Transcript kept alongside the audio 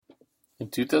In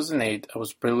 2008, I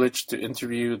was privileged to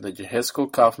interview the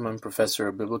Yehezkel Kaufman Professor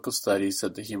of Biblical Studies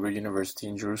at the Hebrew University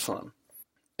in Jerusalem,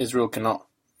 Israel Kano.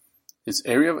 His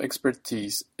area of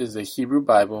expertise is the Hebrew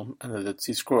Bible and the Dead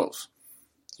Sea Scrolls.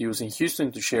 He was in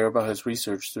Houston to share about his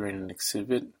research during an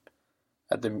exhibit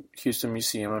at the Houston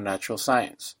Museum of Natural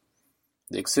Science.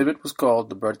 The exhibit was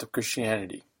called The Birth of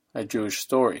Christianity, a Jewish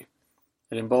Story.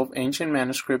 It involved ancient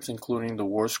manuscripts including the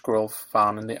War Scroll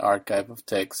found in the archive of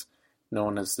texts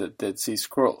known as the Dead Sea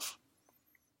Scrolls.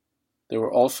 There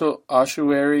were also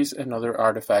ossuaries and other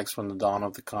artifacts from the dawn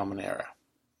of the Common Era.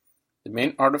 The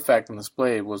main artifact on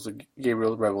display was the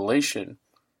Gabriel Revelation,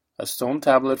 a stone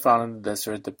tablet found in the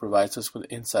desert that provides us with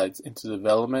insights into the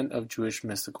development of Jewish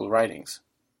mystical writings.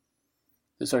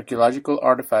 This archaeological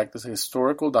artifact is a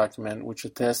historical document which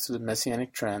attests to the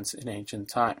messianic trends in ancient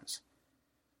times.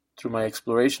 Through my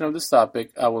exploration of this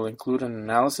topic, I will include an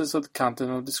analysis of the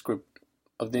content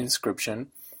of the inscription,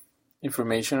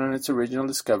 information on its original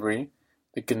discovery,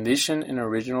 the condition and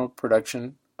original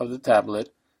production of the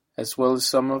tablet, as well as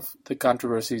some of the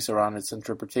controversies around its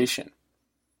interpretation.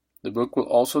 The book will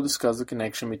also discuss the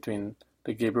connection between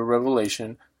the Gabriel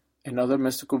Revelation and other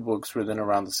mystical books written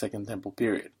around the Second Temple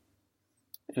period.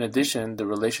 In addition, the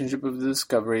relationship of the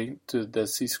discovery to the Dead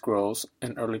Sea Scrolls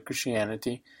and early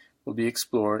Christianity will be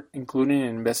explored, including an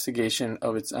investigation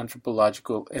of its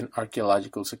anthropological and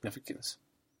archaeological significance.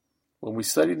 When we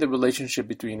study the relationship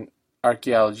between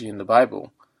archaeology and the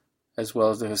Bible, as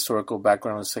well as the historical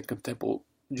background of Second Temple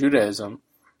Judaism,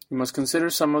 we must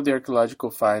consider some of the archaeological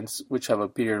finds which have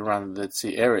appeared around the Dead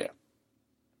Sea area.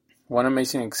 One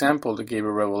amazing example, the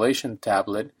Gabriel Revelation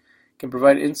tablet, can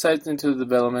provide insights into the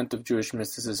development of Jewish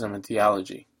mysticism and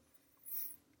theology.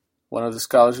 One of the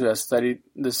scholars who has studied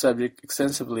this subject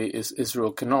extensively is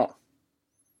Israel Kano.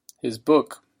 His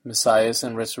book, Messiah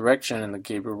and Resurrection in the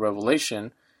Gabriel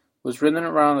Revelation, was written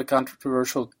around a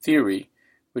controversial theory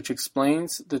which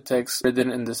explains the text written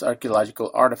in this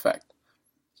archaeological artifact.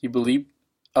 He believed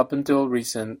up until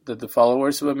recent that the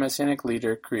followers of a messianic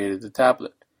leader created the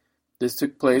tablet. This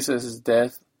took place as his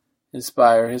death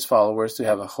inspired his followers to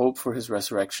have a hope for his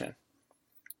resurrection.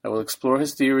 I will explore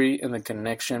his theory and the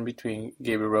connection between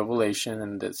Gabriel Revelation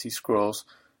and the Dead Sea Scrolls,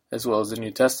 as well as the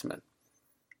New Testament,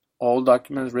 all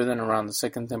documents written around the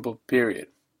Second Temple period.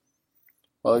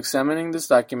 While examining this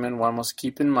document, one must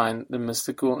keep in mind the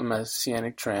mystical and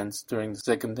messianic trends during the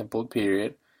Second Temple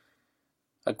period.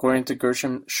 According to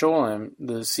Gershom Scholem,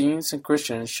 the Essenes and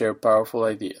Christians share powerful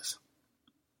ideas.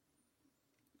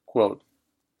 Quote,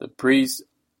 the priest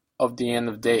of the end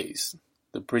of days,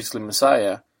 the priestly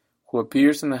Messiah, who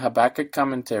appears in the Habakkuk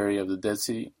commentary of the Dead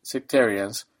Sea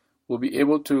sectarians, will be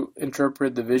able to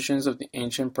interpret the visions of the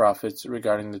ancient prophets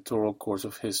regarding the total course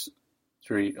of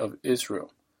history of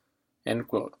Israel. End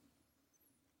quote.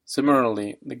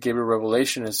 Similarly, the Gabriel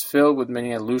Revelation is filled with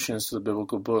many allusions to the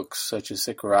biblical books, such as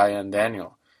Zechariah and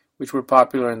Daniel, which were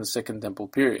popular in the Second Temple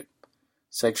period.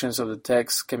 Sections of the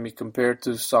text can be compared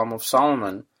to Psalm of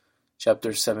Solomon,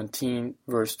 chapter 17,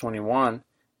 verse 21,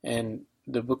 and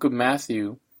the book of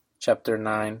Matthew, chapter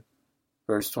 9,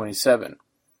 verse 27,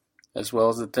 as well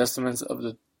as the testaments of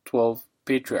the 12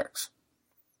 patriarchs.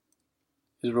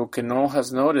 Israel Kano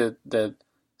has noted that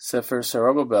Sefer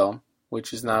Zerubbabel,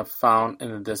 which is not found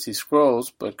in the Dead Sea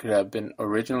Scrolls but could have been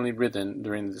originally written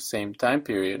during the same time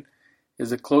period,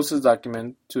 is the closest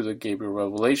document to the Gabriel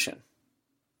Revelation.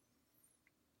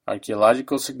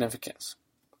 Archaeological significance.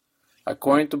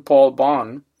 According to Paul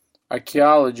Bond,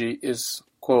 archaeology is,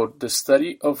 quote, the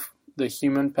study of the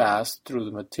human past through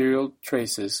the material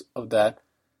traces of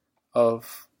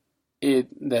it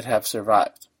that have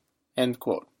survived. End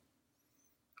quote.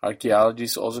 Archaeology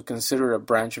is also considered a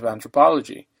branch of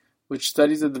anthropology, which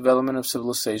studies the development of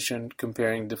civilization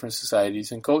comparing different societies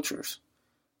and cultures.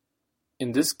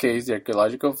 In this case, the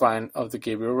archaeological find of the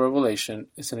Gabriel Revelation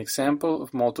is an example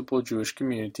of multiple Jewish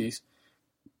communities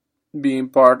being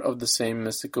part of the same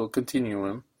mystical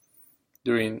continuum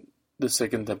during the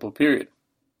Second Temple period.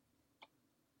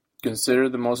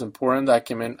 Considered the most important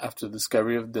document after the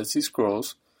discovery of Dead Sea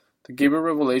Scrolls, the Gabriel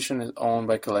Revelation is owned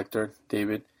by collector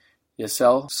David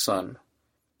Yeselson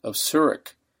of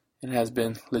Zurich and has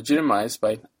been legitimized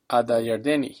by Ada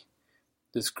Yardeni.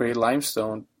 This gray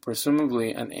limestone,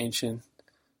 presumably an ancient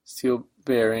stele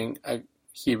bearing a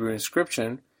Hebrew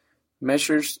inscription,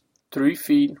 measures 3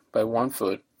 feet by 1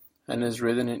 foot and is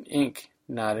written in ink,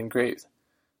 not engraved.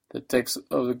 The text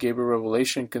of the Gabriel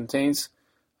Revelation contains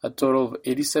a total of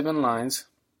 87 lines.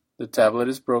 The tablet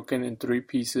is broken in 3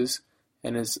 pieces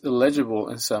and is illegible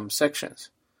in some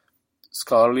sections.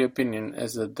 Scholarly opinion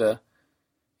is that the,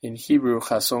 in Hebrew,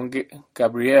 Chazon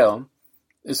Gabriel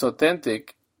is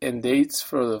authentic and dates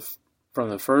from from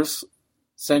the 1st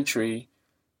century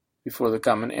before the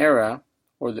Common Era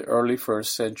or the early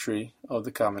 1st century of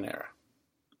the Common Era.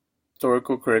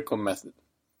 Historical Critical Method.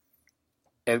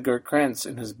 Edgar Krentz,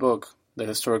 in his book, The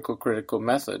Historical Critical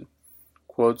Method,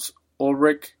 quotes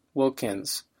Ulrich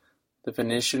Wilckens'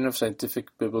 definition of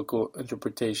scientific biblical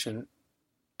interpretation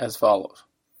as follows.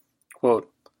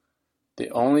 Quote, "The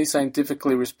only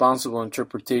scientifically responsible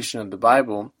interpretation of the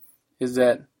Bible is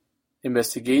that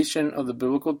investigation of the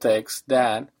biblical text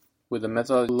that, with a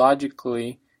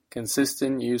methodologically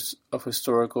consistent use of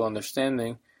historical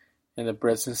understanding and the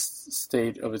present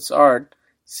state of its art,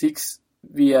 seeks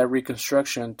via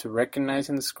reconstruction to recognize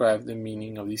and describe the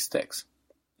meaning of these texts."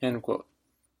 End quote.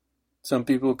 Some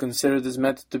people consider this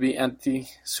method to be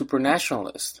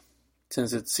anti-supernationalist,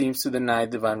 since it seems to deny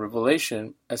divine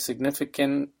revelation as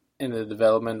significant in the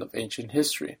development of ancient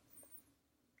history.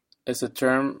 As the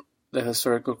term the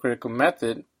historical critical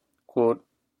method, quote,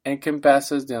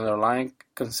 encompasses the underlying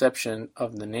conception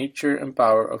of the nature and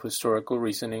power of historical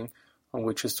reasoning on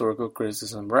which historical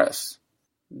criticism rests.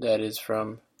 That is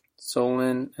from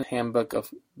Solon Handbook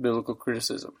of Biblical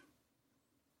Criticism.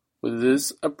 With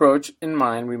this approach in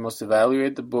mind, we must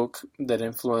evaluate the book that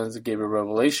influenced the Gabriel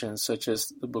revelation, such as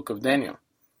the Book of Daniel.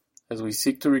 As we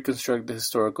seek to reconstruct the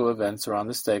historical events around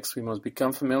this text, we must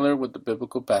become familiar with the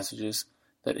biblical passages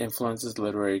that influence its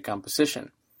literary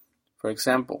composition. For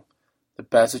example, the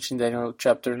passage in Daniel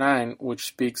chapter 9, which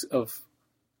speaks of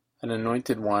an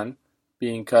anointed one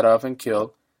being cut off and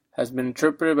killed, has been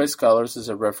interpreted by scholars as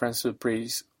a reference to the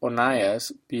priest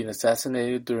Onias being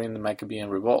assassinated during the Maccabean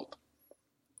revolt.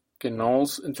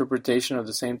 Knoll's interpretation of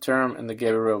the same term in the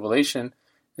Gabriel revelation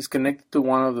is connected to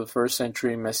one of the 1st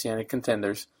century Messianic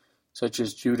contenders, such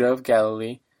as Judah of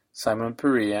Galilee, Simon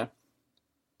Perea,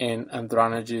 and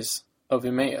Andronicus of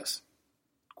Emmaus.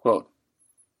 Quote,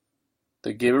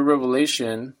 "The Gabriel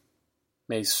revelation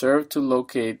may serve to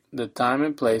locate the time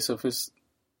and place of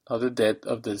the death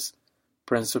of this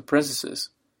Prince of Princesses.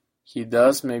 He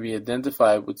thus may be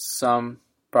identified with some,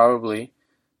 probably,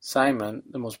 Simon,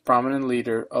 the most prominent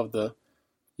leader of the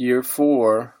year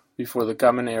 4 before the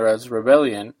Common Era's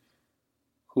rebellion,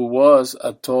 who was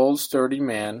a tall, sturdy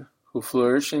man who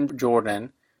flourished in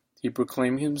Jordan. He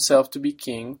proclaimed himself to be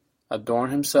king,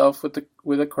 adorned himself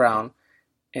with a crown,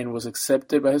 and was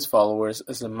accepted by his followers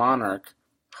as a monarch,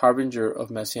 harbinger of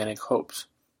messianic hopes."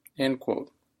 End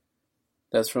quote.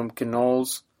 That's from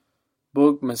Knoll's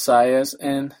book Messiahs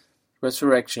and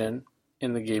Resurrection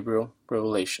in the Gabriel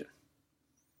Revelation.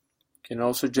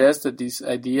 Knoll suggests that these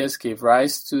ideas gave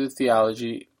rise to the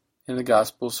theology in the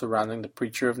Gospels surrounding the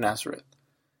preacher of Nazareth.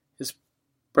 His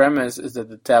premise is that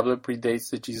the tablet predates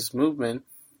the Jesus movement,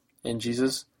 and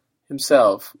Jesus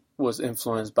himself was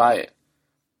influenced by it.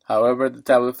 However, the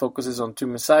tablet focuses on two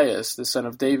messiahs, the son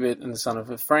of David and the son of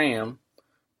Ephraim,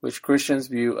 which Christians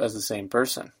view as the same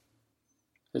person.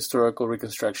 Historical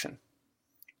reconstruction.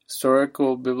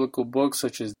 Historical biblical books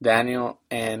such as Daniel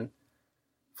and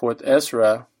 4th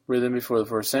Ezra, written before the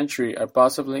 1st century, are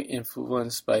possibly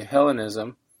influenced by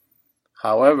Hellenism.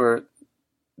 However,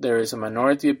 there is a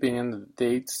minority opinion that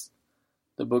dates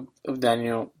the book of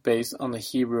Daniel based on the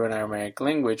Hebrew and Aramaic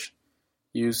language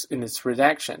used in its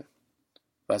redaction.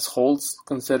 Thus, Holtz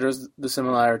considers the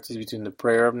similarities between the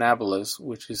Prayer of Nablus,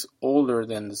 which is older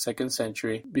than the 2nd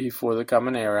century before the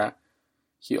Common Era.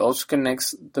 He also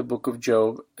connects the book of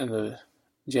Job and the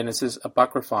Genesis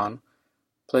Apocryphon,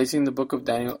 placing the book of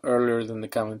Daniel earlier than the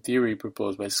common theory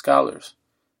proposed by scholars.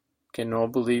 Knoll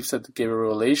believes that the Gabriel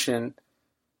revelation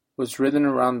was written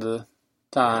around the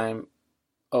time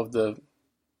of the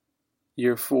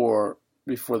year 4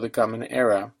 before the Common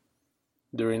Era,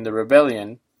 during the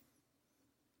rebellion.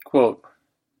 Quote,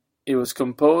 "It was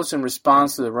composed in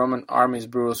response to the Roman army's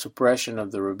brutal suppression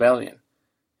of the rebellion.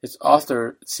 Its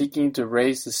author, seeking to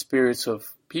raise the spirits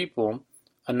of people,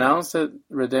 announced that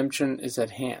redemption is at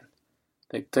hand.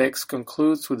 The text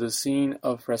concludes with the scene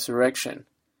of resurrection.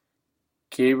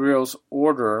 Gabriel's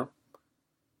order,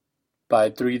 'By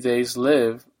 3 days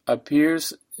live,'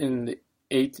 appears in the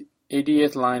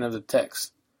 80th line of the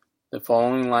text. The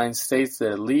following line states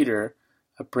that a leader,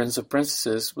 a prince of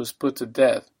princesses, was put to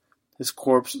death, his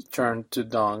corpse turned to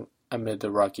dung amid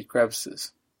the rocky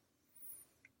crevices."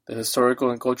 The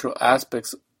historical and cultural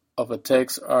aspects of a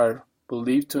text are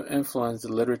believed to influence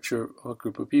the literature of a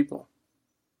group of people.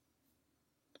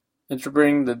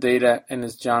 Interpreting the data and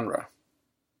its genre.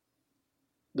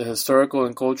 The historical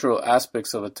and cultural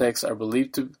aspects of a text are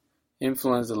believed to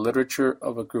influence the literature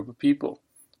of a group of people.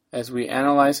 As we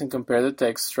analyze and compare the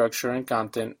text structure and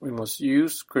content, we must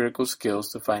use critical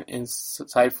skills to find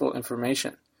insightful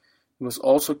information. We must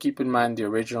also keep in mind the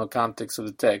original context of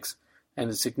the text and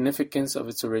the significance of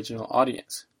its original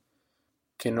audience.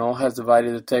 Queneau has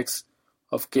divided the text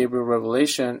of Gabriel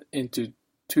Revelation into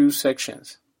two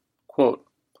sections. Quote,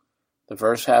 the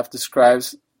first half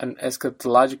describes an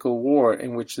eschatological war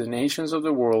in which the nations of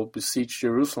the world besiege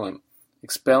Jerusalem,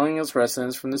 expelling its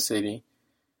residents from the city.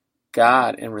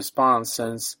 God, in response,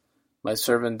 sends my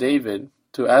servant David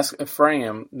to ask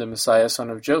Ephraim, the Messiah son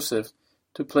of Joseph,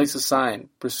 to place a sign,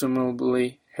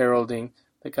 presumably heralding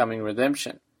the coming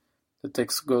redemption. The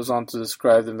text goes on to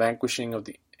describe the vanquishing of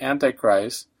the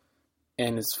Antichrist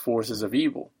and its forces of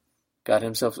evil. God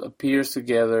himself appears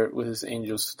together with his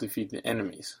angels to defeat the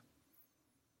enemies.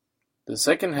 The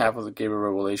second half of the Gabriel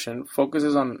Revelation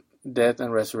focuses on death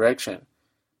and resurrection.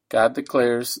 God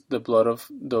declares the blood of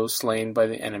those slain by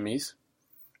the enemies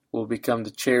will become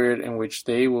the chariot in which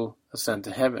they will ascend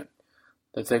to heaven.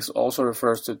 The text also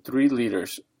refers to three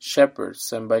leaders, shepherds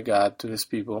sent by God to his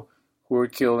people who were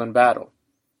killed in battle.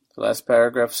 The last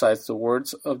paragraph cites the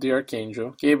words of the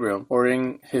archangel Gabriel,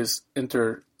 ordering his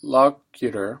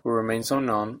interlocutor, who remains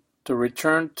unknown, to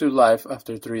return to life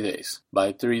after 3 days.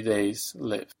 By 3 days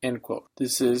live. End quote.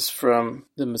 This is from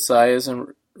The Messiahs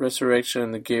and Resurrection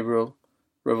in the Gabriel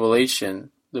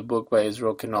Revelation, the book by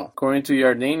Israel Queneau. According to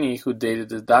Yardeni, who dated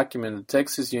the document, the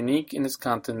text is unique in its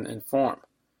content and form.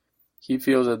 He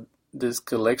feels that this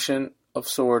collection of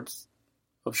short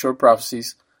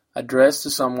prophecies addressed to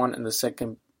someone in the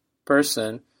second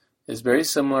person is very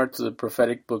similar to the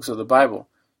prophetic books of the Bible,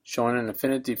 showing an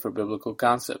affinity for biblical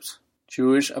concepts.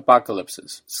 Jewish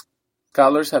apocalypses.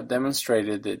 Scholars have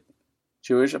demonstrated that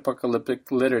Jewish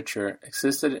apocalyptic literature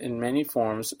existed in many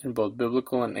forms in both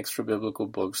biblical and extra-biblical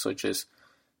books such as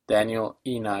Daniel,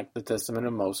 Enoch, the Testament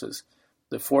of Moses,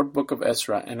 the fourth book of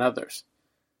Ezra, and others.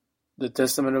 The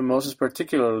Testament of Moses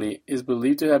particularly is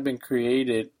believed to have been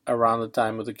created around the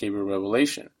time of the Gabriel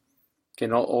Revelation.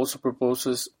 Queneau also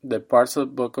proposes that parts of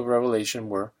the book of Revelation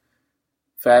were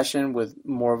fashioned with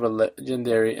more of a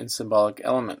legendary and symbolic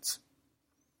elements.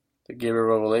 The Gabriel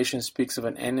Revelation speaks of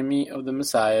an enemy of the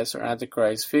Messiah or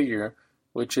Antichrist figure,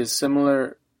 which in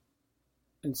similar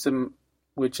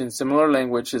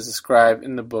language is described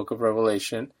in the book of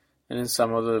Revelation and in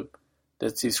some of the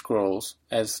Dead Sea Scrolls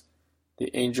as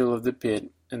the angel of the pit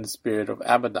and the spirit of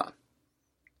Abaddon.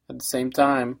 At the same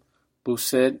time,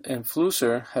 Bousset and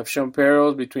Flusser have shown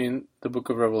parallels between the book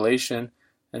of Revelation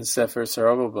and Sefer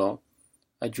Zerubbabel.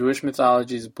 A Jewish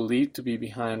mythology is believed to be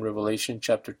behind Revelation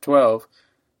chapter 12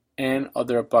 and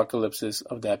other apocalypses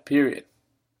of that period.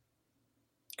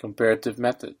 Comparative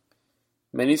method.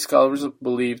 Many scholars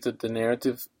believe that the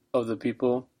narrative of the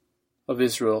people of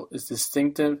Israel is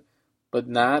distinctive but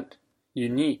not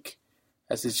unique,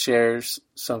 as it shares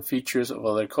some features of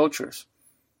other cultures.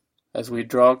 As we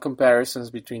draw comparisons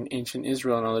between ancient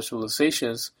Israel and other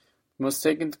civilizations, we must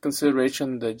take into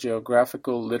consideration the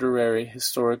geographical, literary,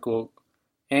 historical,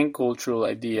 and cultural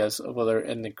ideas of other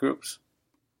ethnic groups.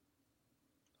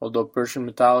 Although Persian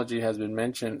mythology has been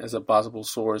mentioned as a possible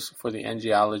source for the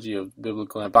angelology of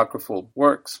biblical and apocryphal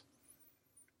works,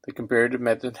 the comparative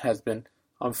method has been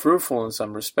unfruitful in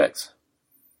some respects.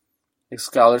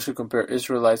 Scholars who compare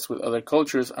Israelites with other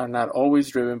cultures are not always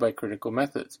driven by critical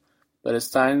methods, but at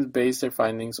times base their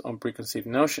findings on preconceived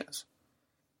notions.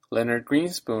 Leonard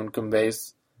Greenspoon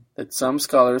conveys that some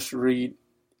scholars read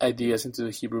ideas into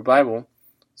the Hebrew Bible,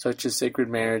 such as sacred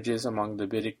marriages among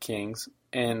Davidic kings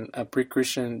and a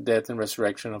pre-Christian death and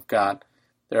resurrection of God,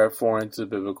 that are foreign to the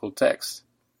biblical text.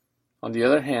 On the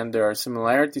other hand, there are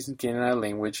similarities in Canaanite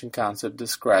language and concept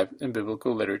described in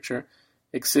biblical literature,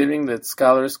 exhibiting that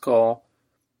scholars call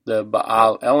the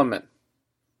Baal element.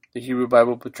 The Hebrew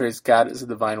Bible portrays God as a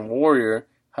divine warrior,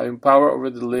 having power over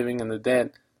the living and the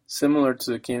dead, similar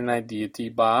to the Canaanite deity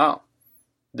Baal.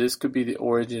 This could be the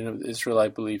origin of the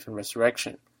Israelite belief in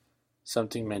resurrection,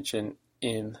 something mentioned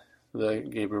in the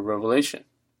Gabriel Revelation.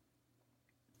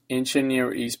 Ancient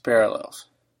Near East parallels.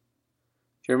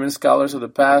 German scholars of the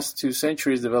past 2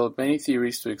 centuries developed many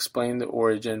theories to explain the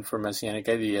origin for Messianic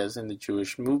ideas in the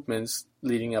Jewish movements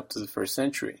leading up to the 1st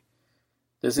century.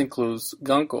 This includes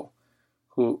Gunkel,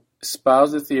 who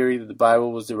espoused the theory that the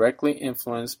Bible was directly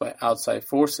influenced by outside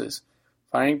forces.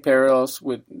 Finding parallels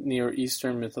with Near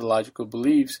Eastern mythological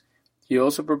beliefs, he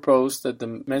also proposed that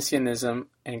the Messianism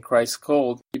and Christ's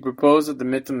cult. He proposed that the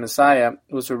myth of Messiah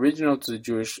was original to the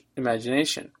Jewish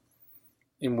imagination.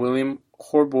 In William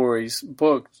Horbury's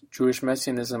book, Jewish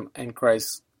Messianism and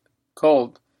Christ's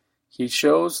Cult, he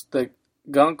shows that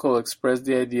Gunkel expressed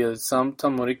the idea that some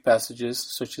Talmudic passages,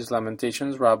 such as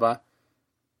Lamentations Rabbah,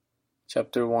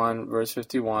 chapter 1, verse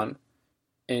 51,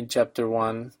 and chapter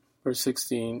 1, verse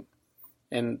 16,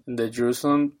 and the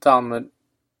Jerusalem Talmud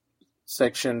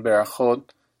section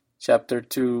Berachot, chapter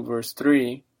 2, verse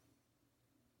 3,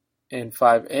 and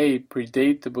 5a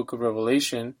predate the book of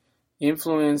Revelation,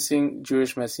 influencing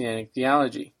Jewish Messianic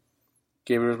theology.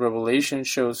 Gabriel's revelation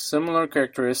shows similar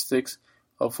characteristics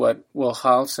of what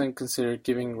Wellhausen considered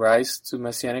giving rise to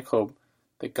Messianic hope,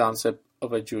 the concept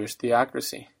of a Jewish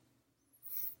theocracy.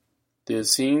 The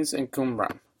Essenes and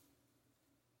Qumran.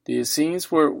 The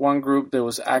Essenes were one group that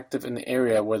was active in the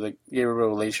area where the Gabriel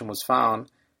revelation was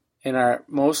found, and are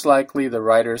most likely the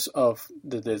writers of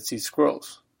the Dead Sea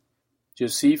Scrolls.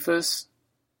 Josephus,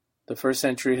 the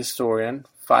first-century historian,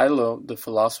 Philo, the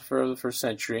philosopher of the first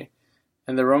century,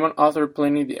 and the Roman author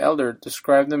Pliny the Elder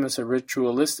described them as a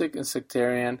ritualistic and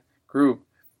sectarian group.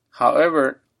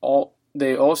 However,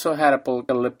 they also had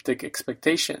apocalyptic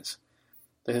expectations.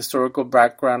 The historical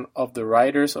background of the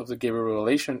writers of the Gabriel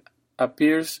revelation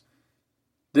appears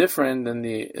different than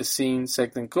the Essene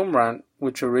sect in Qumran,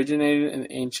 which originated in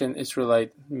ancient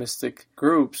Israelite mystic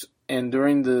groups, and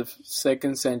during the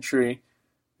 2nd century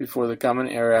before the Common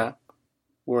Era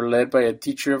were led by a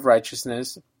teacher of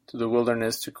righteousness to the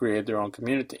wilderness to create their own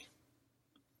community.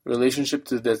 Relationship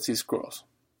to the Dead Sea Scrolls.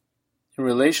 In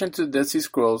relation to the Dead Sea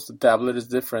Scrolls, the tablet is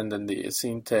different than the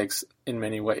Essene text in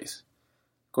many ways.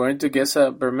 According to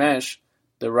Geza Bermesh,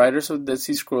 the writers of the Dead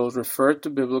Sea Scrolls referred to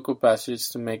biblical passages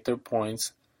to make their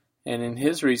points, and in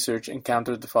his research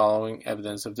encountered the following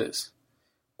evidence of this.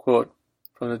 Quote,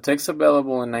 "From the text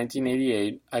available in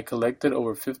 1988, I collected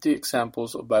over 50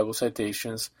 examples of Bible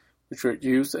citations which were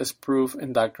used as proof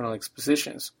in doctrinal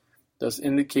expositions, thus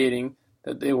indicating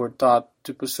that they were thought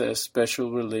to possess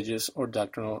special religious or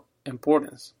doctrinal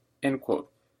importance." End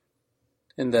quote.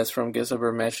 And that's from Geza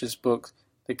Bermesh's book,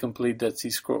 The Complete Dead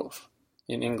Sea Scrolls,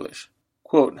 in English.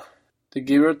 Quote, "The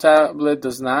Gabriel tablet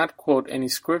does not quote any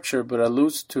scripture but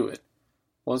alludes to it.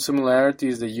 One similarity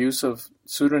is the use of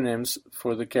pseudonyms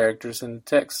for the characters in the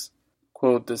text.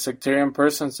 Quote, the sectarian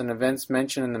persons and events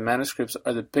mentioned in the manuscripts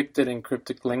are depicted in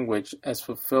cryptic language as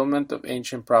fulfillment of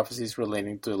ancient prophecies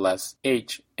relating to the last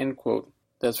age." End quote.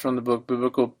 That's from the book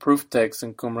Biblical Proof Text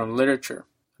in Qumran Literature.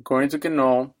 According to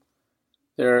Knoll,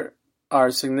 there are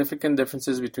significant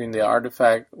differences between the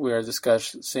artifact we are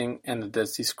discussing and the Dead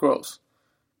Sea Scrolls.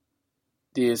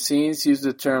 The Essenes use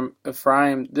the term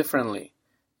Ephraim differently,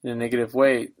 in a negative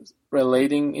way,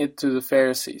 relating it to the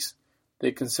Pharisees.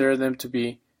 They consider them to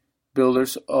be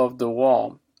builders of the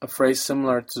wall, a phrase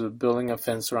similar to the building a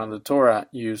fence around the Torah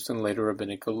used in later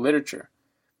rabbinical literature.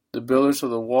 The builders of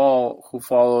the wall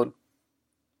who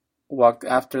walked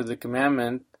after the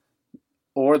commandment,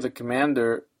 or the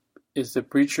commander, is the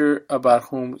preacher about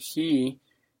whom he,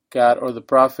 God or the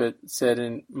prophet, said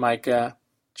in Micah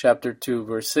chapter 2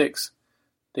 verse 6,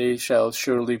 "They shall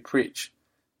surely preach."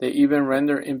 They even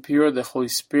render impure the Holy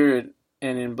Spirit,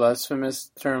 and in blasphemous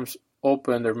terms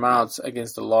opened their mouths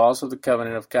against the laws of the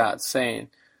covenant of God, saying,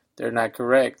 "They're not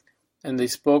correct," and they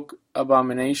spoke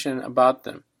abomination about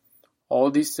them.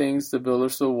 All these things the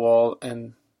builders of the wall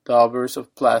and daubers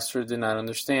of plaster did not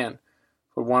understand,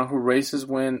 for one who raises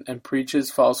wind and preaches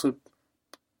falsehood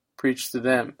preached to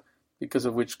them, because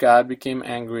of which God became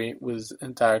angry with his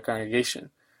entire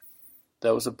congregation.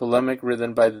 That was a polemic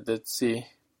written by the Dead Sea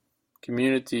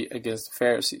community against the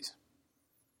Pharisees.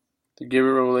 The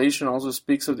Gabriel revelation also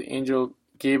speaks of the angel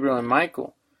Gabriel and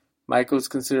Michael. Michael is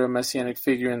considered a messianic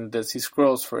figure in the Dead Sea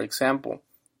Scrolls. For example,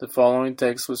 the following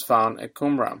text was found at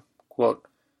Qumran. Quote,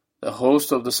 "The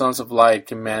host of the sons of light,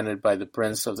 commanded by the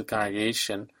prince of the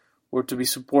congregation, were to be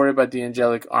supported by the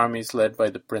angelic armies led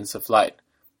by the Prince of Light,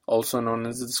 also known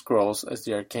in the scrolls as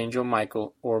the Archangel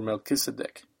Michael or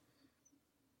Melchizedek."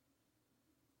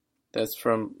 That's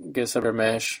from Geza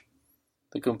Bermesh,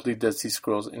 The Complete Dead Sea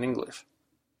Scrolls in English.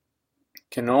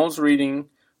 Knoll's reading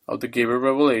of the Gabriel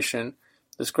revelation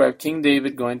described King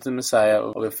David going to the Messiah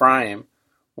of Ephraim,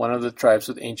 one of the tribes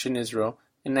of ancient Israel,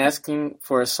 and asking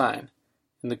for a sign.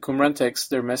 In the Qumran text,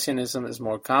 their messianism is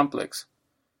more complex.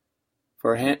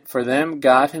 For them,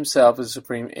 God himself is the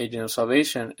supreme agent of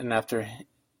salvation, and after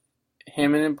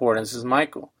him in importance is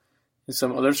Michael. In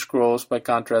some other scrolls, by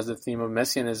contrast, the theme of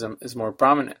messianism is more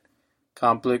prominent.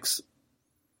 Complex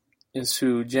in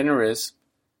sui generis,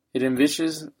 it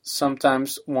envisages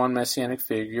sometimes one messianic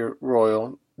figure,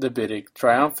 royal, Davidic,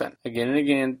 triumphant. Again and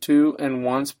again, two and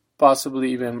once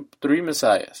possibly even three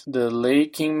messiahs. The lay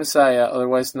king Messiah,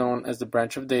 otherwise known as the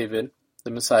branch of David,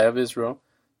 the Messiah of Israel,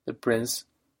 the prince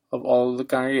of all the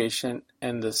congregation,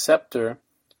 and the scepter,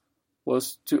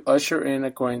 was to usher in,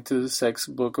 according to the sixth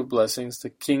book of blessings, the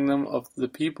kingdom of the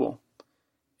people,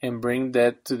 and bring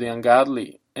death to the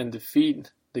ungodly, and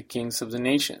defeat the kings of the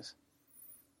nations.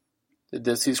 The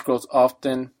Dead Sea Scrolls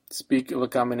often speak of a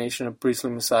combination of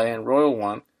priestly Messiah and royal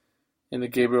one. In the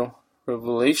Gabriel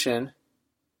Revelation,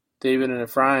 David and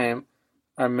Ephraim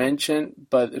are mentioned,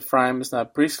 but Ephraim is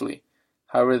not priestly.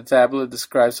 However, the tablet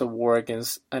describes a war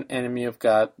against an enemy of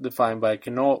God defined by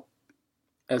Kenol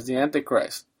as the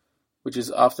Antichrist, which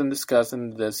is often discussed in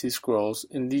the Dead Sea Scrolls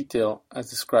in detail as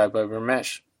described by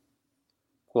Vermesh.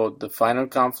 Quote, the final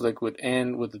conflict would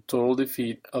end with the total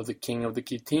defeat of the king of the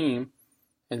Kittim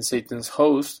and Satan's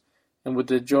host, and with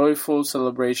the joyful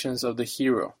celebrations of the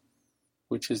hero,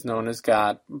 which is known as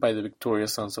God by the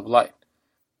victorious sons of light.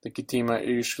 The Kittim are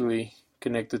usually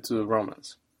connected to the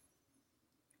Romans.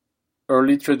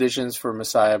 Early traditions for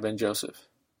Messiah ben Joseph,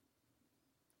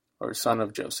 or son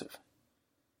of Joseph.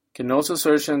 Kenol's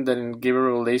assertion that in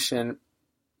Gabriel Revelation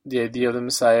the idea of the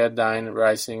Messiah dying and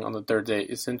rising on the third day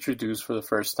is introduced for the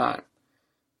first time.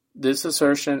 This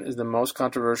assertion is the most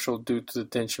controversial due to the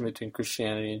tension between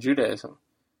Christianity and Judaism.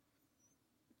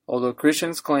 Although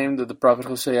Christians claim that the prophet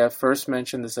Hosea first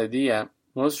mentioned this idea,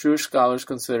 most Jewish scholars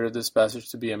consider this passage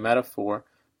to be a metaphor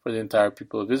for the entire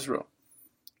people of Israel.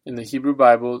 In the Hebrew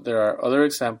Bible, there are other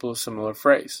examples of similar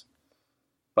phrase.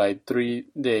 By 3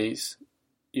 days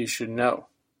you should know,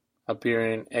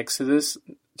 appearing in Exodus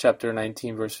chapter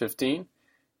 19 verse 15,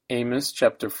 Amos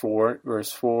chapter 4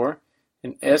 verse 4,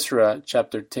 and Ezra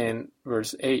chapter 10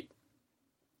 verse 8.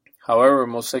 However,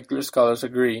 most secular scholars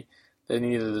agree that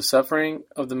neither the suffering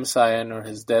of the Messiah nor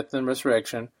his death and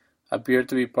resurrection appear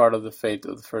to be part of the faith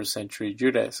of the first century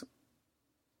Judaism.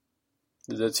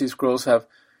 The Dead Sea Scrolls have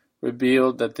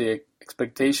revealed that the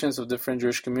expectations of different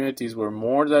Jewish communities were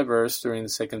more diverse during the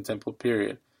Second Temple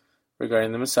period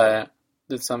regarding the Messiah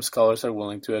than some scholars are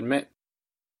willing to admit.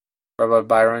 Rabbi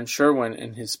Byron Sherwin,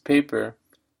 in his paper,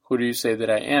 Who Do You Say That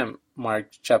I Am?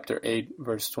 Mark chapter 8,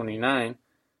 verse 29,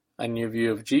 A New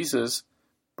View of Jesus,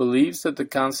 believes that the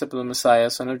concept of the Messiah,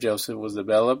 son of Joseph, was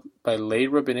developed by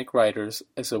late rabbinic writers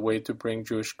as a way to bring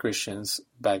Jewish Christians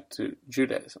back to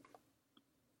Judaism.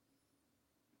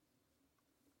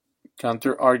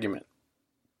 Counter-argument.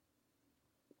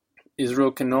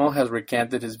 Israel Kenol has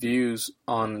recanted his views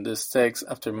on this text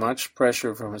after much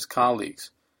pressure from his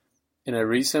colleagues. In a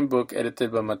recent book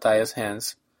edited by Matthias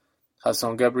Hans,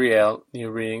 Hasson Gabriel,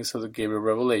 New Readings of the Gabriel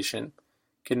Revelation,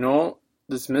 Kenol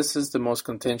dismisses the most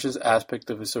contentious aspect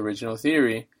of his original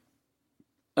theory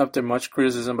after much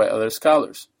criticism by other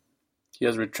scholars. He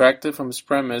has retracted from his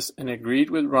premise and agreed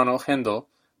with Ronald Hendel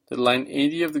that line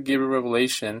 80 of the Gabriel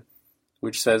Revelation,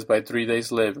 which says by 3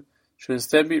 days live, should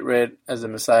instead be read as the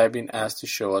Messiah being asked to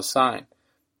show a sign,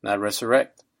 not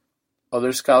resurrect.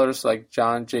 Other scholars like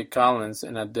John J. Collins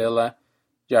and Adela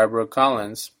Yarbrough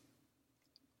Collins,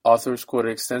 authors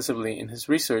quoted extensively in his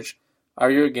research,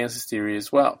 argue against his theory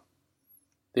as well.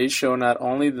 They show not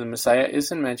only that the Messiah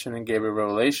isn't mentioned in Gabriel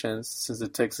Revelations, since the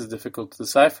text is difficult to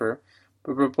decipher,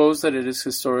 but propose that it is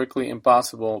historically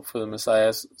impossible for the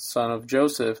Messiah, son of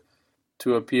Joseph,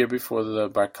 to appear before the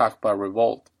Bar Kokhba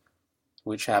revolt,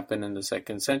 which happened in the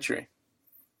 2nd century.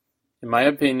 In my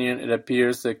opinion, it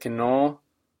appears that Kenol,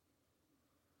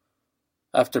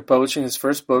 after publishing his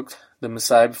first book, The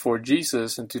Messiah Before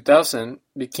Jesus, in 2000,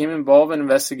 became involved in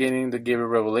investigating the Gabriel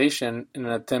Revelation in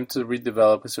an attempt to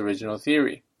redevelop his original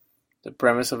theory. The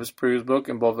premise of his previous book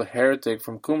involved a heretic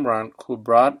from Qumran who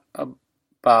brought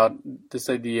about this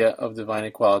idea of divine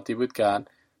equality with God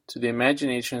to the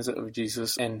imaginations of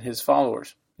Jesus and his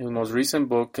followers. In the most recent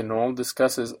book, Kenol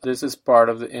discusses this as part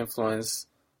of the influence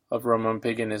of Roman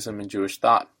paganism in Jewish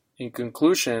thought. In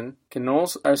conclusion,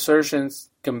 Kenol's assertions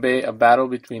convey a battle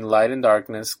between light and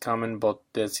darkness common in both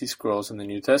Dead Sea Scrolls and the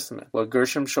New Testament, what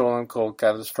Gershom Scholem called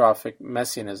catastrophic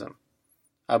messianism.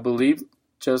 I believe,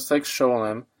 just like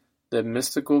Scholem, that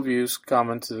mystical views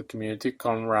common to the community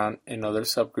Qumran and other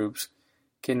subgroups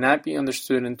cannot be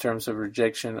understood in terms of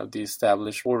rejection of the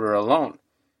established order alone.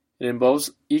 It involves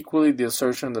equally the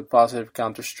assertion of the positive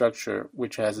counterstructure,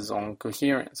 which has its own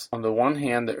coherence. On the one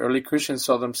hand, the early Christians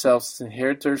saw themselves as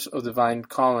inheritors of divine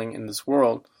calling in this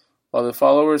world, while the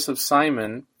followers of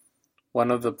Simon, one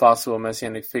of the possible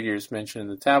messianic figures mentioned in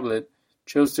the tablet,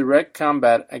 chose direct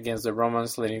combat against the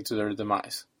Romans, leading to their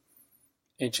demise.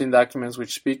 Ancient documents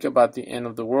which speak about the end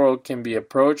of the world can be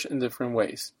approached in different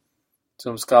ways.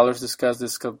 Some scholars discuss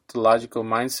this eschatological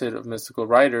mindset of mystical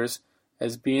writers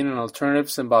as being an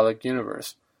alternative symbolic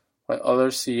universe, while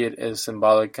others see it as a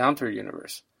symbolic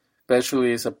counter-universe,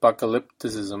 especially as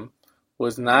apocalypticism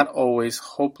was not always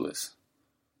hopeless.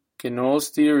 Kenol's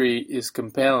theory is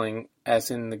compelling,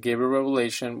 as in the Gabriel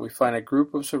Revelation we find a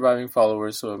group of surviving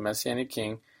followers of a messianic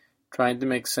king trying to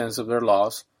make sense of their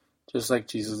loss, just like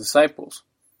Jesus' disciples.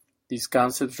 These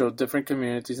concepts drove different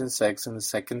communities and sects in the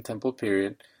Second Temple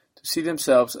period to see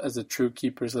themselves as the true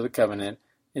keepers of the covenant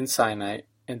in Sinai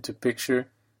and to picture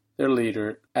their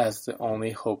leader as the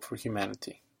only hope for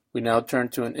humanity. We now turn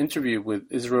to an interview with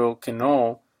Israel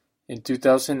Knohl in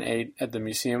 2008 at the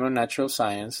Museum of Natural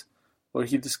Science, where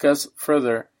he discussed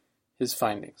further his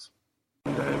findings.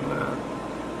 I'm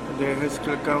the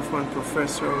Yehezkel Kaufman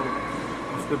Professor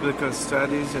of Biblical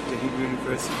Studies at the Hebrew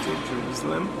University of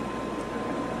Jerusalem,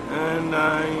 and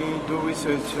I do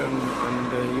research on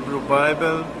the Hebrew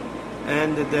Bible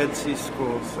and the Dead Sea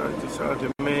Scrolls. So these are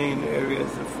the main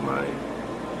areas of my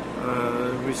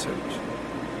research.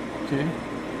 Okay.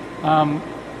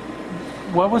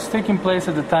 What was taking place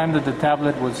at the time that the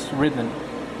tablet was written?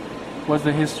 What's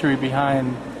the history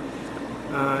behind?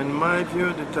 In my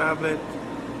view, the tablet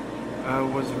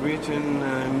was written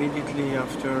immediately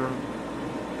after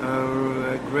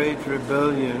a great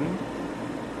rebellion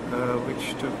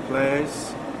which took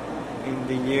place in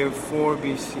the year 4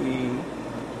 BCE.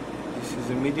 This is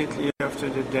immediately after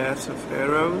the death of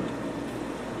Herod,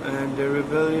 and the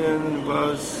rebellion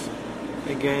was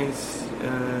against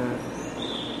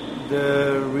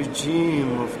the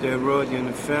regime of the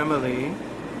Herodian family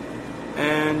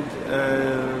and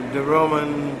the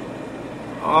Roman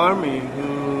army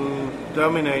who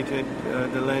dominated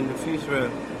the land of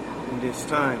Israel in this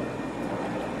time.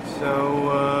 So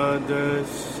the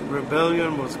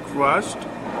rebellion was crushed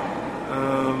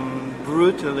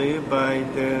brutally by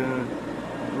the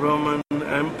Roman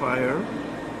Empire,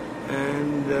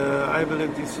 and I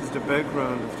believe this is the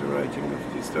background of the writing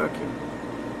of this document.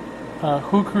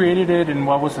 Who created it and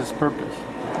what was its purpose?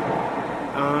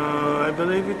 I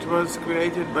believe it was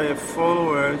created by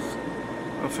followers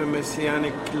of a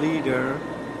messianic leader,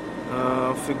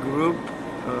 of a group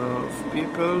of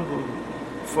people who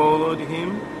followed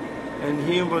him, and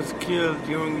he was killed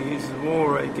during his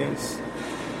war against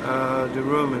the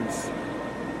Romans.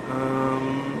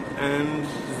 And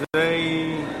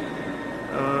they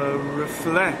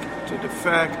reflect to the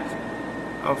fact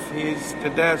of the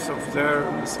death of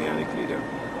their messianic leader.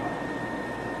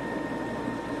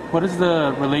 What is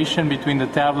the relation between the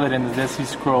tablet and the Dead Sea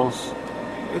Scrolls?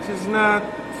 It is not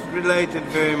related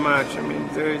very much. I mean,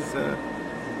 there is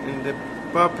in the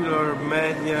popular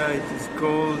media, it is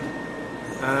called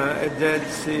a Dead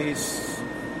Sea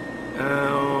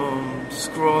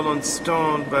scroll on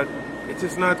stone, but it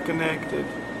is not connected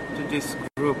to this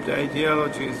group. The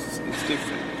ideology is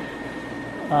different.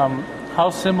 How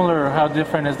similar or how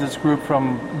different is this group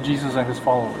from Jesus and his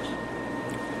followers?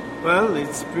 Well,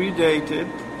 it's predated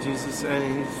Jesus and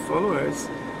his followers.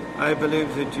 I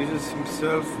believe that Jesus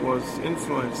himself was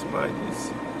influenced by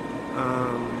this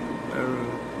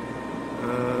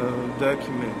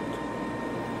document.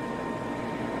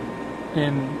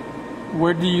 And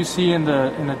where do you see in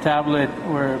the tablet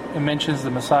where it mentions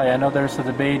the Messiah? I know there's a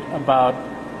debate about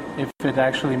if it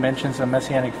actually mentions a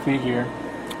messianic figure.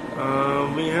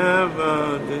 We have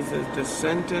the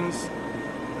sentence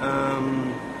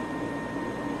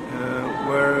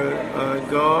where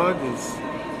God is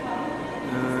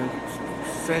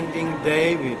sending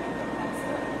David.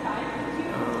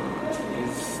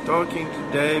 He's talking to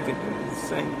David and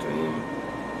saying to him,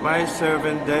 "My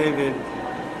servant David,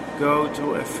 go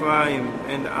to Ephraim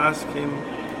and ask him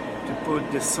to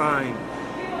put the sign."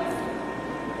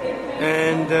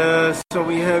 And so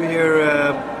we have here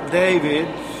David,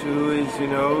 who is,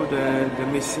 the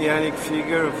messianic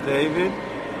figure of David,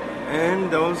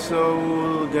 and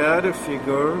also the other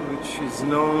figure, which is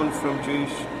known from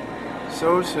Jewish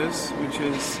sources, which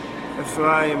is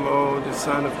Ephraim, or the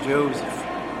son of Joseph.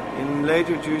 In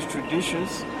later Jewish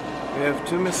traditions, we have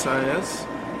two messiahs,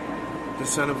 the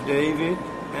son of David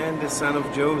and the son of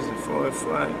Joseph, or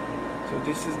Ephraim. So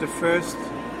this is the first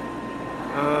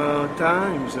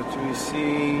times that we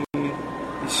see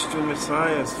these two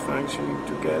messiahs functioning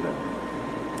together.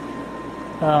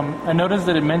 I noticed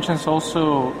that it mentions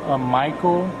also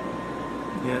Michael.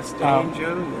 Yes, the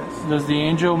angel, yes. Does the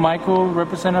angel Michael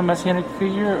represent a messianic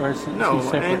figure, or is he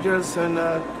separate? Angels are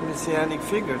not messianic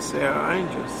figures, they are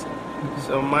angels. Mm-hmm.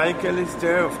 So Michael is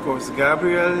there, of course.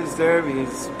 Gabriel is there, he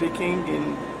is speaking,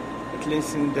 at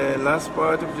least in the last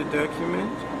part of the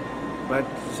document. But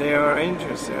they are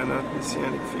angels, they are not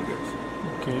messianic figures.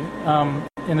 Okay.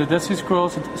 In the Dead Sea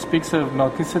Scrolls, it speaks of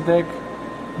Melchizedek,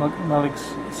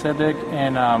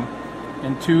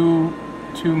 and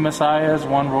two messiahs,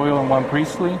 one royal and one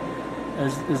priestly.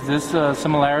 Is this a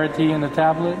similarity in the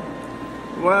tablet?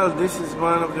 Well, this is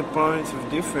one of the points of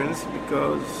difference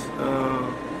because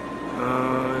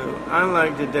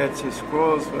unlike the Dead Sea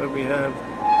Scrolls, where we have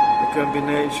a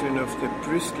combination of the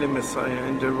priestly Messiah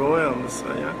and the royal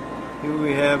Messiah, here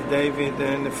we have David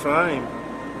and Ephraim.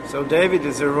 So David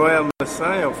is a royal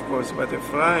Messiah, of course, but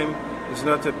Ephraim is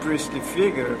not a priestly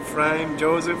figure. Ephraim,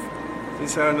 Joseph,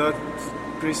 These are not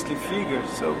priestly figures,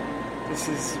 so this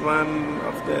is one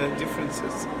of the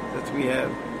differences that we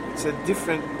have. It's a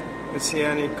different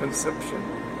messianic conception,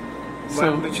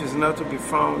 one which is not to be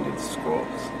found in the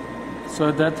scrolls. So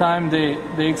at that time,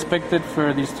 they expected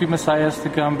for these two messiahs to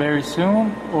come very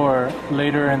soon, or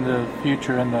later in the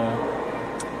future, in the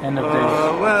end of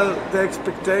days? Well, the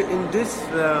expectation in this,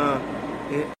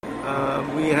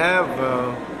 we have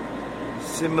a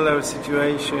similar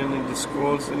situation in the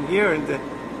scrolls, and here in the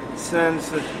sense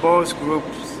that both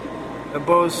groups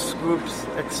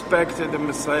expected the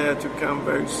Messiah to come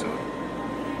very soon.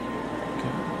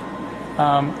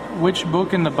 Okay. Which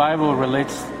book in the Bible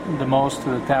relates the most to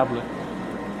the tablet?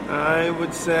 I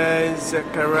would say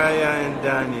Zechariah and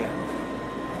Daniel,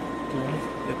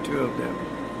 the two of them.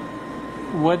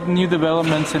 What new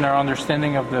developments in our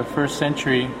understanding of the first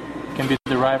century can be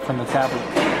derived from the tablet?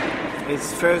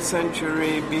 It's first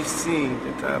century BC,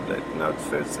 the tablet, not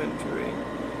first century.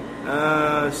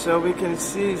 So we can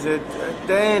see that at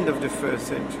the end of the first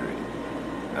century,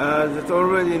 that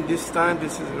already in this time,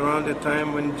 this is around the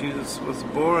time when Jesus was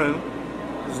born,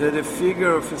 that the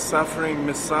figure of a suffering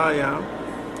Messiah,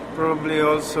 probably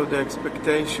also the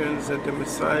expectations that the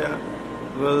Messiah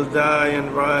will die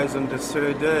and rise on the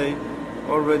third day,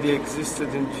 already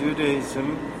existed in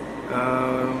Judaism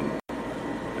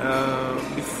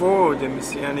before the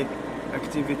messianic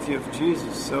activity of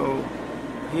Jesus. So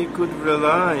he could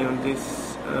rely on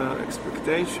this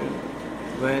expectation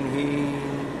when he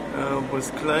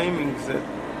was claiming that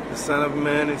the Son of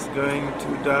Man is going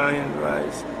to die and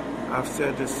rise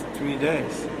after the 3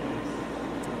 days.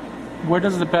 Where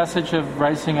does the passage of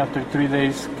rising after 3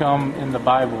 days come in the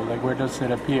Bible? Like, where does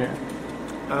it appear?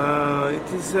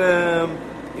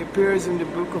 It appears in the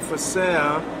book of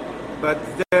Hosea, but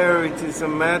there it is a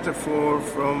metaphor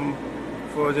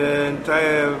for the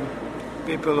entire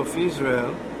people of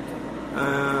Israel.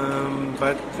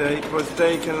 But it was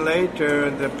taken later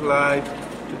and applied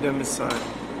to the Messiah.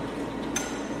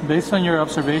 Based on your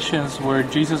observations, were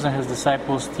Jesus and his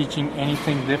disciples teaching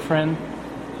anything different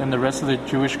than the rest of the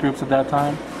Jewish groups at that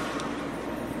time?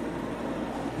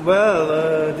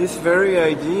 Well, this very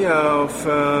idea of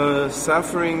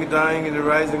suffering, dying, and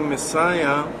rising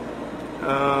Messiah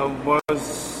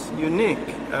was unique.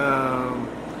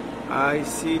 I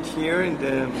see it here in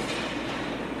the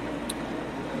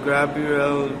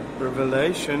Gabriel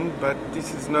revelation, but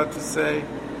this is not to say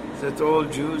that all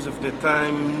Jews of the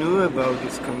time knew about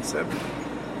this concept.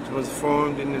 It was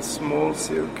formed in a small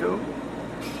circle.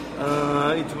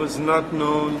 It was not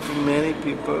known to many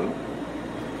people.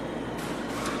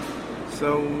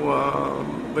 So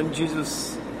when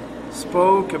Jesus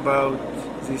spoke about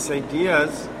these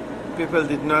ideas, people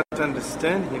did not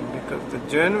understand him, because the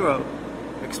general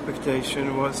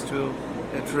expectation was to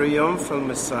a triumphal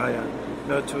Messiah,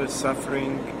 not to a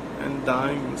suffering and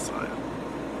dying Messiah.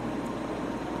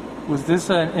 Was this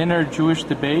an inner Jewish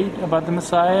debate about the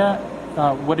Messiah?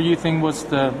 What do you think was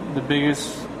the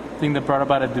biggest thing that brought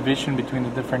about a division between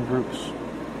the different groups?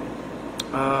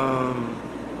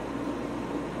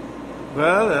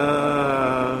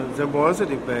 There was a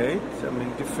debate. I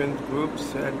mean, different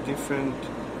groups had different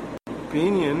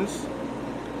opinions.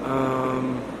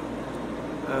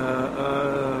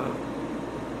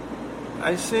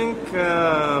 I think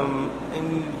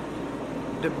in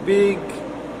the big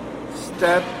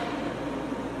step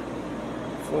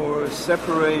for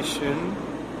separation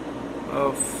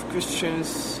of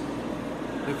Christians,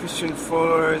 the Christian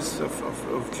followers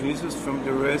of Jesus from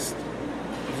the rest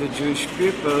of the Jewish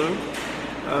people,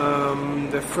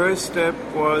 the first step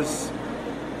was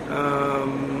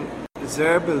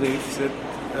their belief that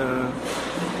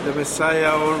the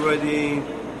Messiah already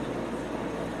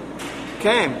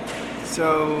came.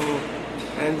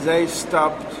 And they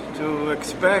stopped to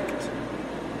expect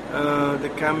the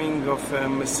coming of a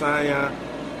Messiah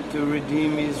to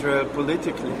redeem Israel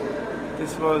politically.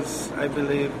 This was, I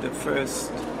believe, the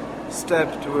first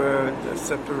step toward the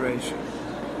separation.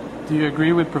 Do you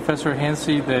agree with Professor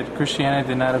Hensi that Christianity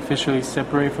did not officially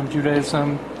separate from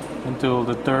Judaism until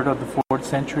the 3rd or the 4th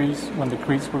centuries when the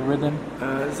creeds were written?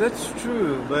 That's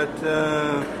true, but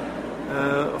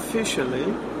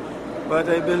officially. But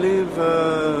I believe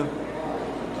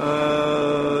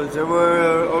there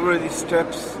were already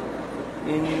steps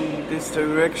in this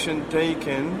direction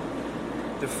taken.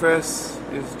 The first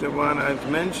is the one I've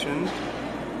mentioned,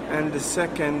 and the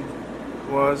second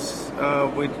was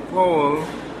with Paul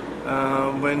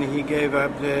when he gave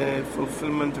up the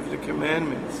fulfillment of the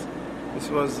commandments. This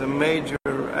was a major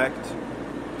act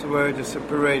toward the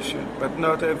separation, but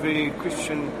not every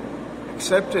Christian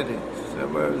accepted it. There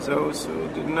were those who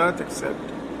did not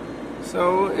accept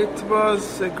So it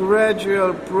was a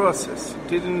gradual process. It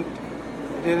didn't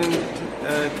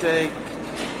take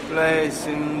place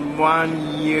in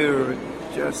 1 year,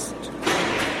 just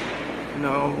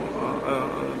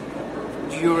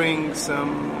during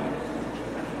some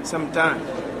time.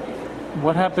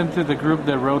 What happened to the group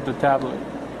that wrote the tablet?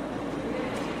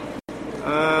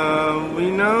 We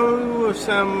know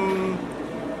some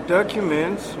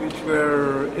documents which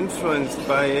were influenced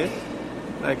by it,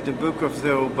 like the Book of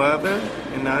Zerubbabel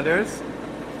and others.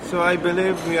 So I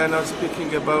believe we are not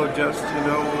speaking about just,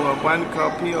 one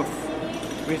copy of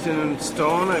written in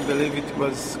stone. I believe it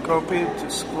was copied to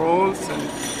scrolls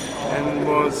and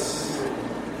was,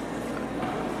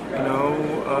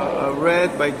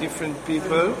 read by different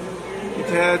people. It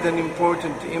had an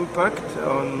important impact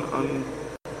on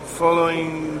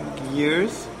following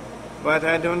years, but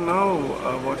I don't know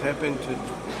what happened to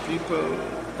people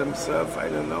themselves. I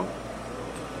don't know.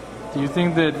 Do you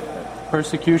think that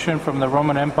persecution from the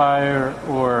Roman Empire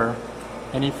or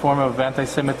any form of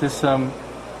anti-Semitism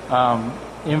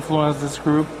influenced this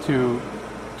group to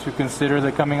consider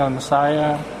the coming of the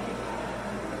Messiah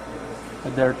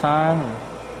at their time?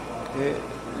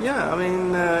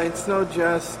 It's not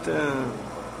just...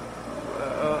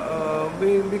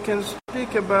 we can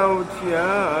speak about,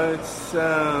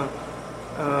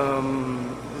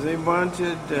 they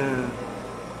wanted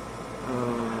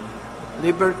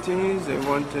liberties, they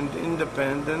wanted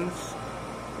independence.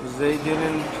 They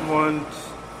didn't want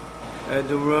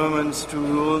the Romans to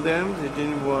rule them. They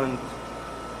didn't want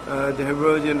the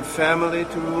Herodian family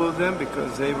to rule them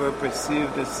because they were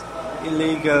perceived as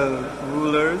illegal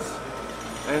rulers.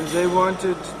 And they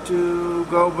wanted to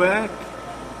go back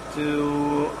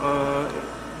to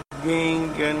being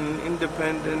an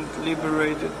independent,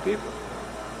 liberated people.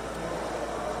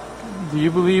 Do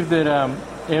you believe that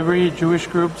every Jewish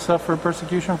group suffered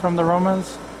persecution from the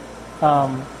Romans?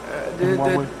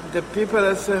 The people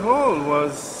as a whole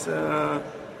was,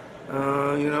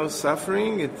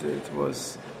 suffering. It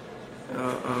was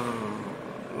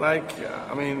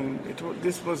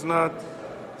this was not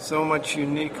so much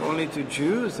unique only to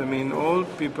Jews. All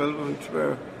people which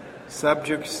were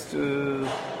subjects to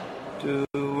the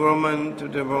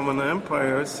Roman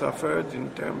Empire suffered in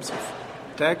terms of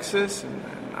taxes and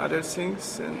other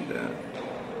things, and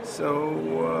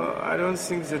so I don't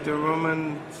think that the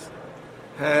Romans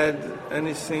had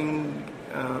anything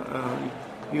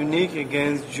unique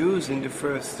against Jews in the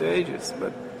first stages,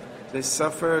 but they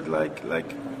suffered like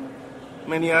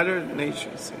many other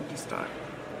nations in this time.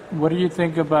 What do you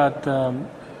think about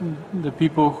the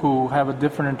people who have a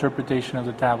different interpretation of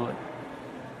the tablet?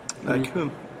 Like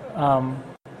whom?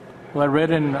 Well, I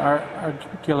read in our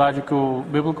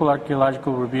biblical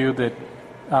archaeological review that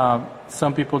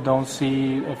some people don't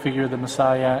see a figure of the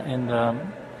Messiah in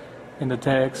the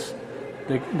text.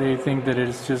 They think that it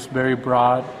is just very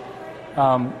broad.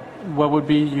 What would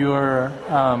be your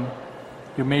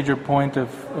major point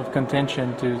of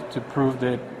contention to prove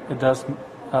that it does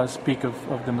speak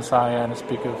of the Messiah and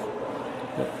speak of?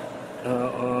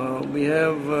 We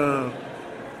have,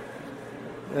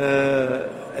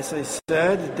 as I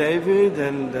said, David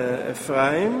and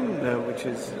Ephraim, which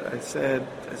is, as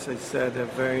I said, a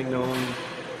very known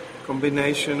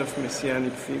combination of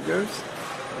messianic figures.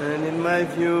 And in my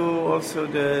view, also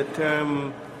the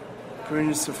term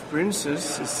Prince of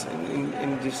Princes is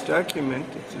in this document.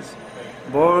 It is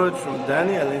borrowed from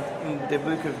Daniel. In the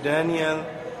book of Daniel,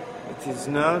 it is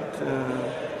not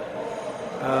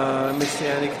a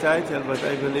messianic title, but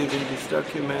I believe in this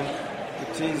document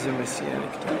it is a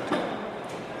messianic title.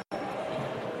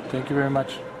 Thank you very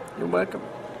much. You're welcome.